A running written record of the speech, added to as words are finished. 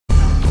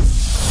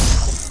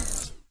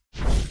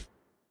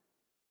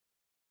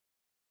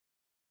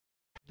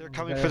They're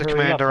coming for the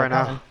commander right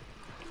now.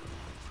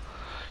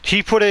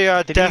 He put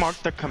a Did death. he mark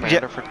the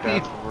commander for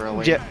death?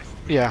 Really? Yeah,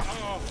 yeah.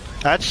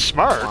 That's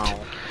smart. Wow.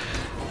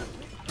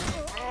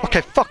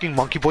 Okay, fucking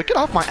monkey boy, get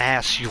off my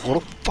ass, you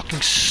little fucking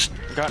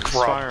Got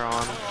scrub. fire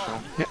on.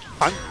 So. Yeah,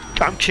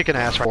 I'm kicking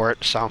ass for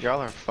it. So.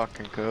 Y'all are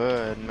fucking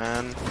good,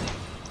 man.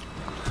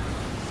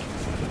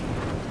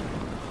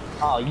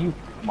 Oh, you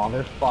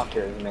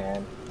motherfuckers,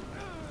 man.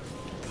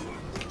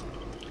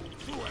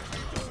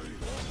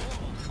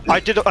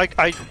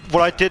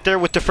 What I did there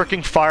with the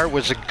freaking fire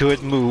was a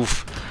good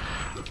move.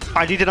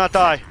 I need to not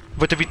die,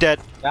 but to be dead.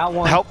 That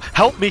one.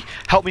 Help me,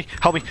 help me,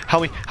 help me,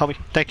 help me, help me.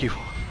 Thank you.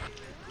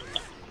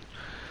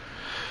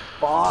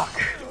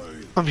 Fuck.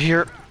 I'm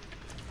here.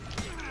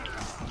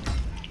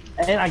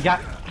 And I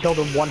got killed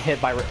in one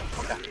hit by. Okay.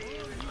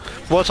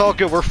 Well, it's all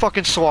good. We're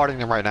fucking swatting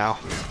them right now.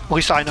 At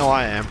least I know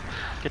I am.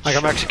 Like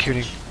I'm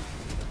executing.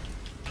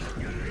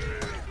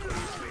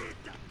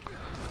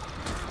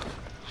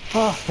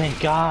 Oh, thank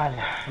God.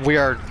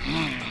 We're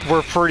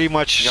pretty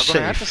much Y'all safe.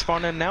 gonna have to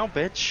spawn in now,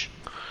 bitch.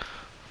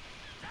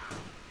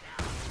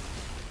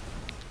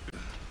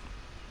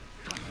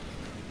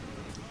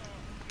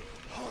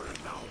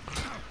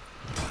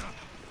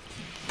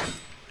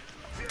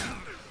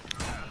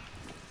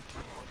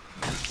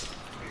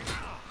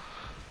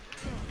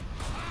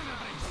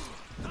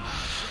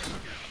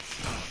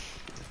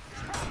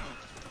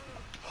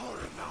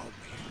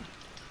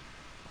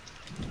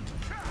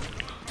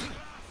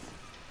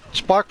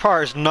 Spark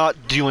Power is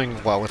not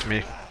doing well with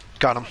me.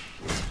 Got him.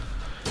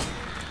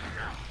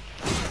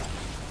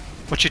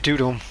 What you do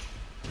to him?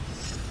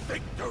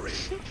 Victory.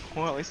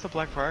 Well, at least the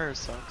Black Friar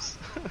sucks.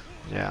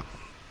 Yeah.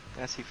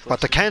 As he flips.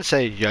 But the can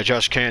say you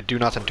just can't do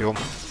nothing to him.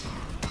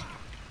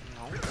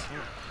 No, you can't.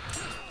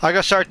 I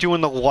gotta start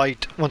doing the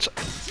light once.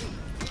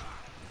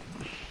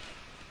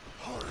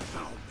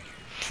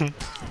 Think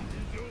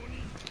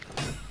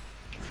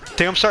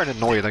I'm starting to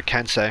annoy you, the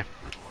can say.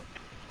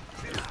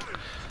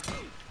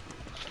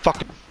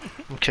 Fuck.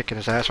 I'm kicking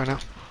his ass right now.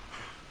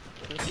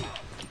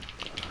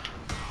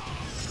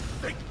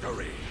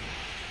 Victory.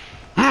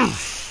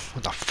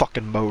 With the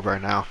fucking mode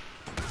right now.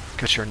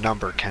 Guess your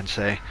number, can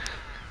say.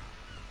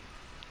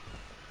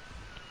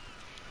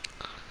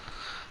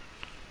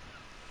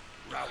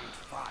 Round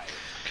 5.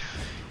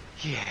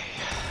 Yeah.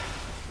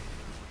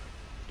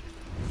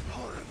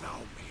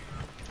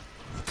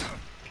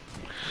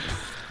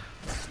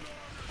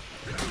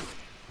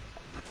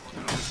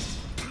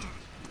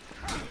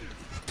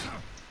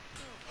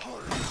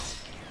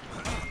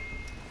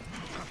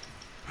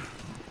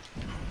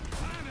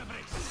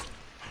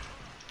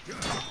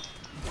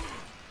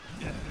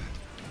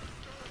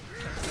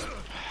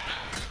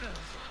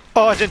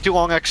 Oh, I didn't do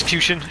long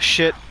execution.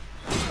 Shit.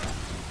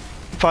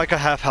 If I could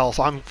have health,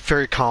 I'm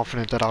very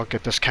confident that I'll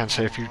get this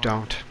Kensei if you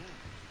don't.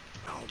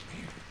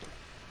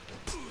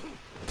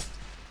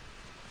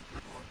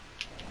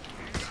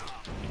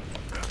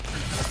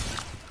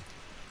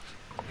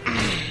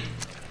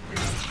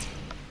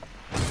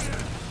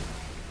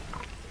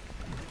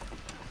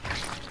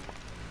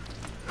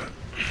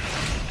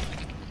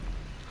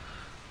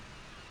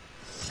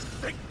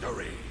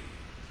 Victory.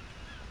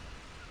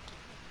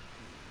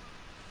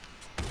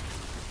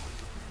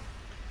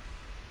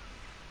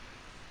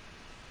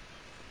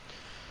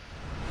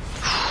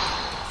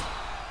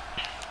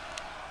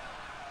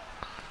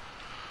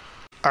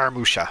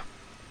 Armusha.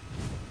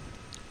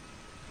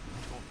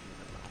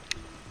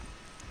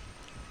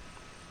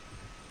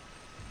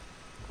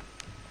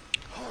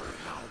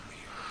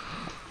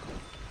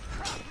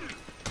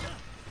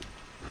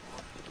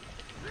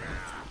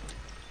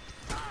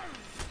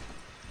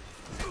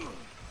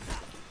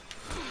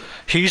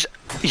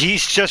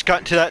 He's just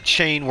gotten to that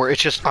chain where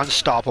it's just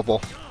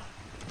unstoppable.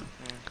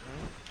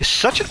 He's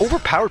such an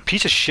overpowered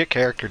piece of shit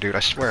character, dude, I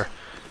swear.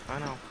 I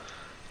know.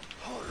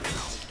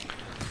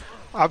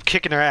 I'm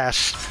kicking their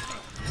ass.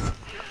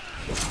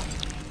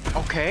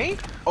 Okay.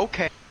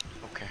 Okay.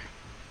 Okay.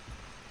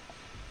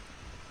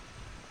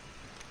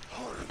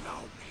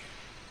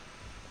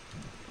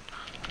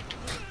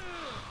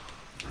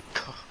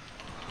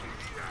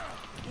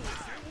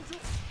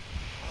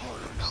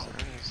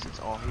 That's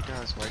all he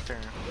does right there.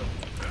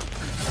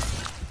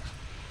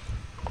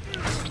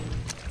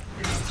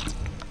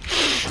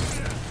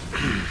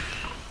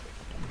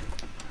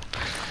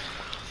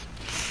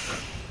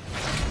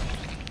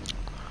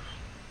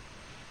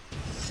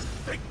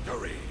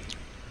 Victory.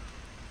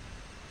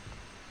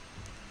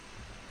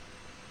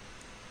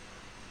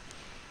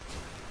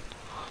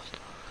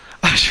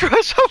 I sure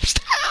so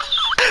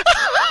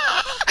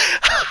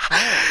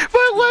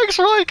my legs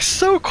are like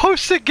so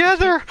close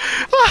together.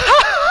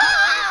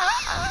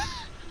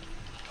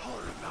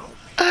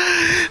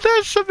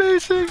 That's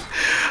amazing.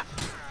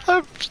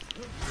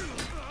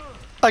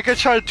 I could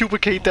try to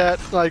duplicate that,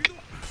 like,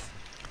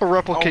 or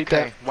replicate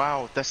that.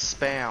 Wow, the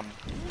spam.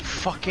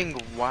 Fucking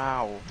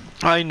wow.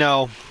 I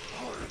know.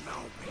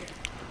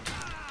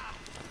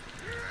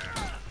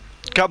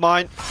 Got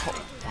mine.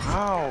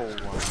 Wow.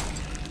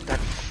 That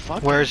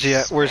fucking Where's he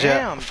at? Where's he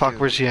at? spam, Fuck,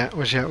 dude. where's he at?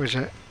 Where's he at? Where's he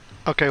at?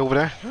 Okay, over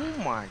there.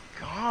 Oh my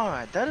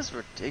god, that is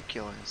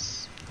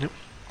ridiculous. Yep.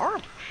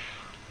 Arm.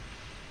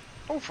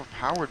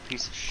 Overpowered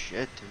piece of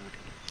shit, dude.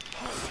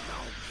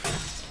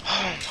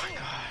 Oh my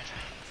god.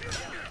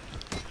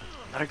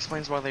 That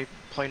explains why they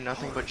play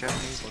nothing but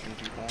Japanese looking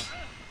people.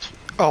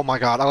 Oh my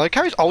god, I like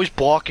how he's always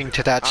blocking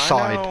to that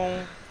side.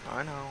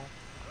 I know.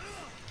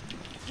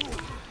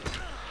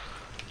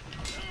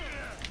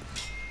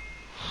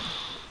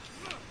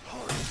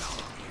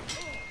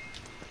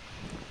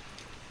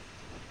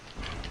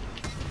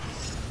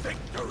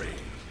 Victory.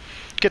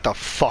 Get the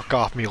fuck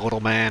off me, little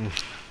man.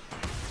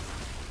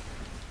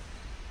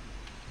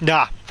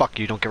 Nah, fuck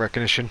you, don't get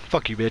recognition.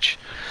 Fuck you, bitch.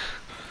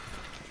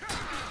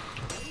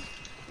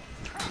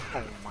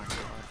 Oh my god.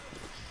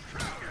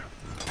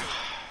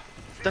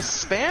 The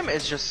spam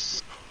is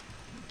just...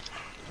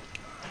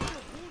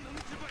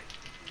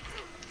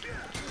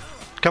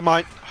 Come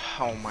on.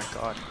 Oh my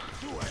god.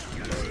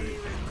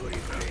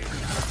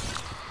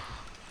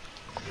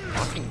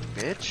 Fucking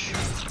bitch.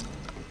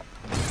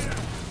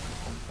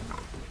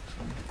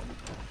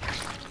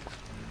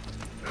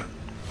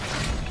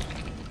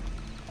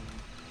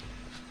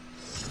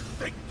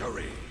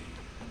 Victory.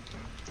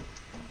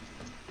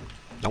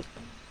 Nope.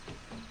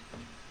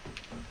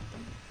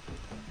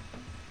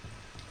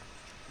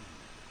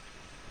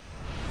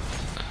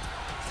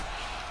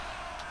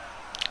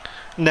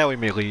 Now we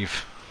may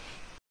leave.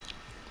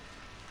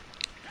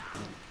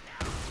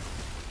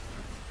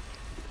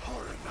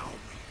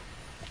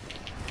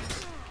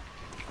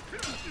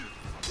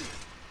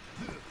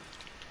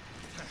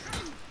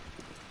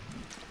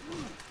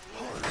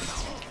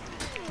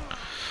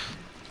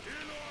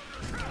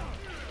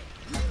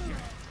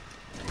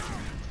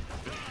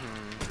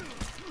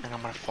 And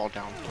I'm gonna fall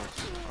down.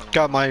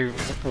 Got my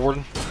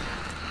warden.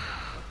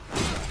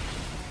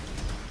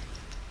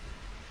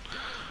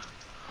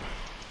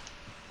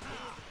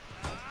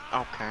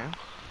 Okay.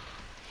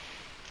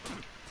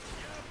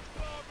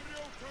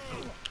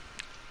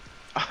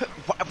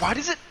 Why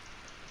does it?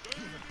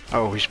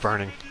 Oh, he's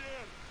burning.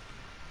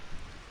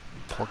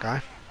 Poor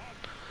guy.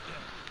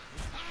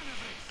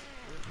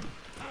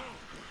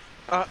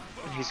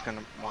 He's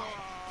gonna. Wow.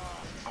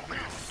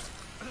 Okay.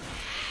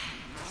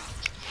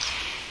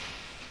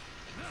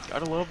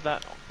 Gotta love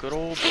that good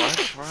old black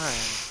fry.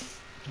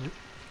 Yep.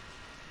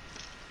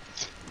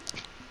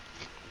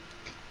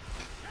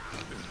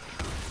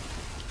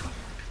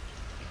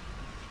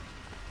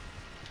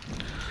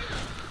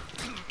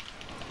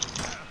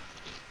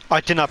 I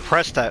did not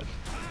press that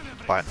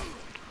button.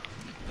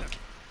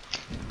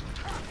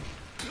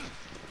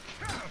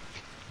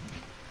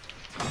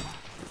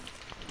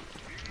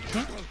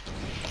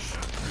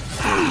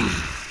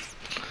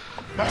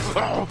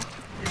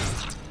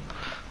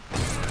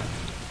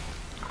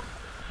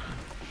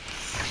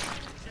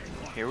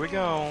 Here we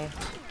go.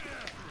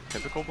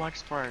 Typical black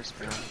spire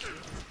spam.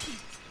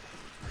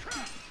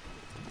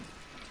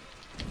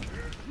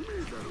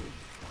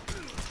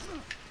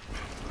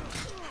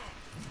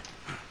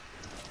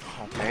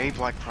 Okay,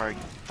 black fire, you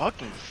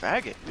fucking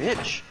faggot,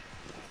 bitch.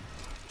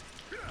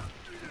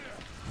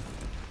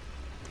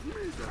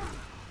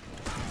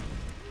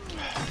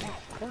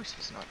 Of course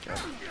he's not dead.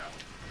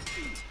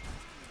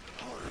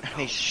 And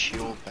he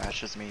shield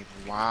bashes me.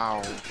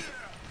 Wow.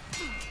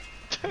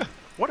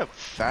 What a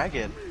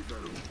faggot.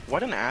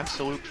 What an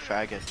absolute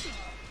faggot.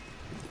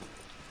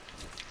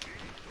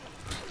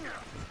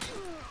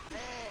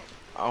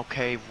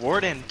 Okay,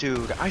 Warden,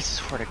 dude, I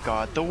swear to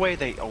God, the way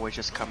they always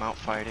just come out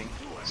fighting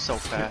so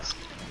fast.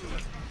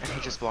 And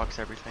he just blocks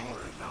everything.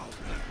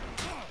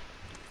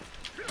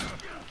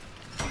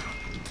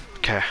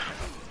 Okay.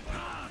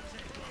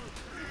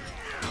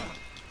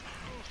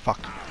 Fuck.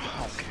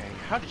 Okay,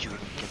 how did you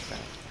even get that?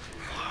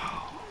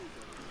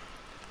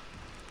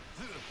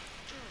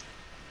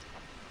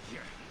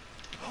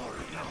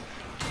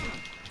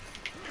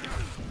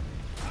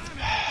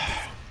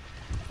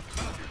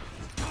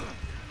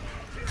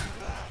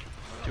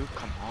 Dude,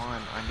 come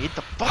on. I need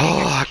the fucking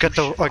I got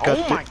the. I got.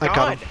 oh my I got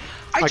God. him.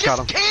 I got just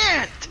him.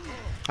 can't!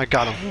 I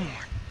got him.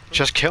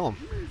 Just kill him.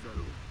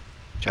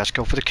 Just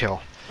go for the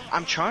kill.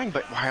 I'm trying,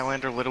 but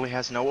Highlander literally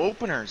has no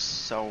openers,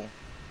 so...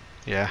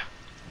 Yeah.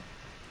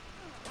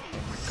 Oh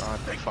my God,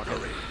 fuck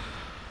it.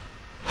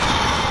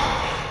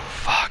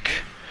 Fuck.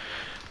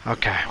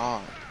 Okay.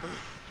 God.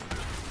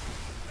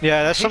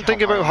 Yeah, that's I hate something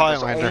how about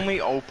Highlander's Highlander.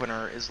 only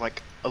opener is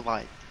like a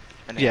light.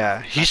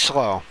 Yeah, he's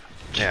slow.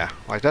 Yeah,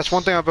 like that's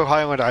one thing about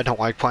Highlander I don't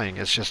like playing.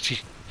 It's just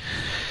he.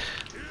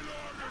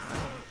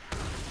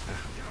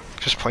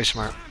 Just play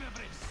smart.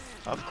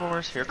 Of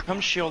course, here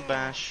comes Shield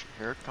Bash.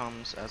 Here it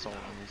comes, as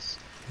always.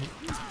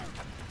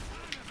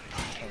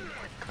 Oh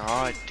my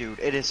God, dude,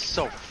 it is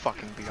so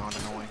fucking beyond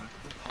annoying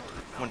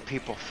when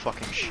people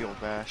fucking Shield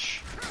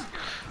Bash.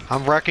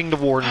 I'm wrecking the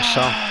warden,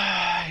 so.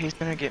 He's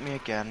gonna get me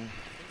again.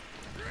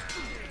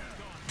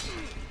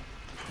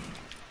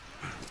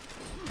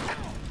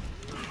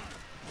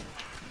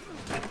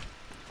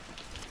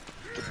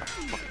 Get my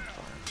fucking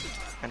fire.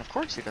 And of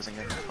course he doesn't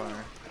get my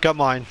fire. Got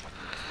mine.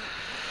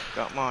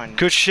 Got mine.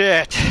 Good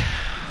shit.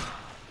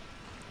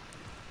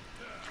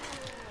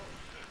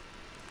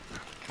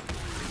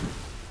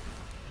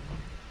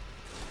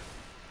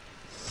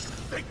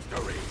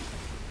 Victory!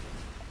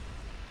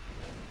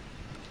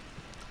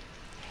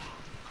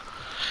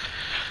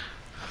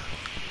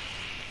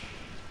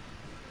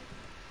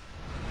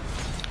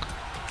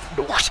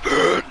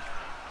 Norseman!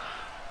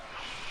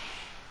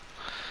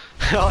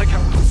 I like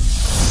how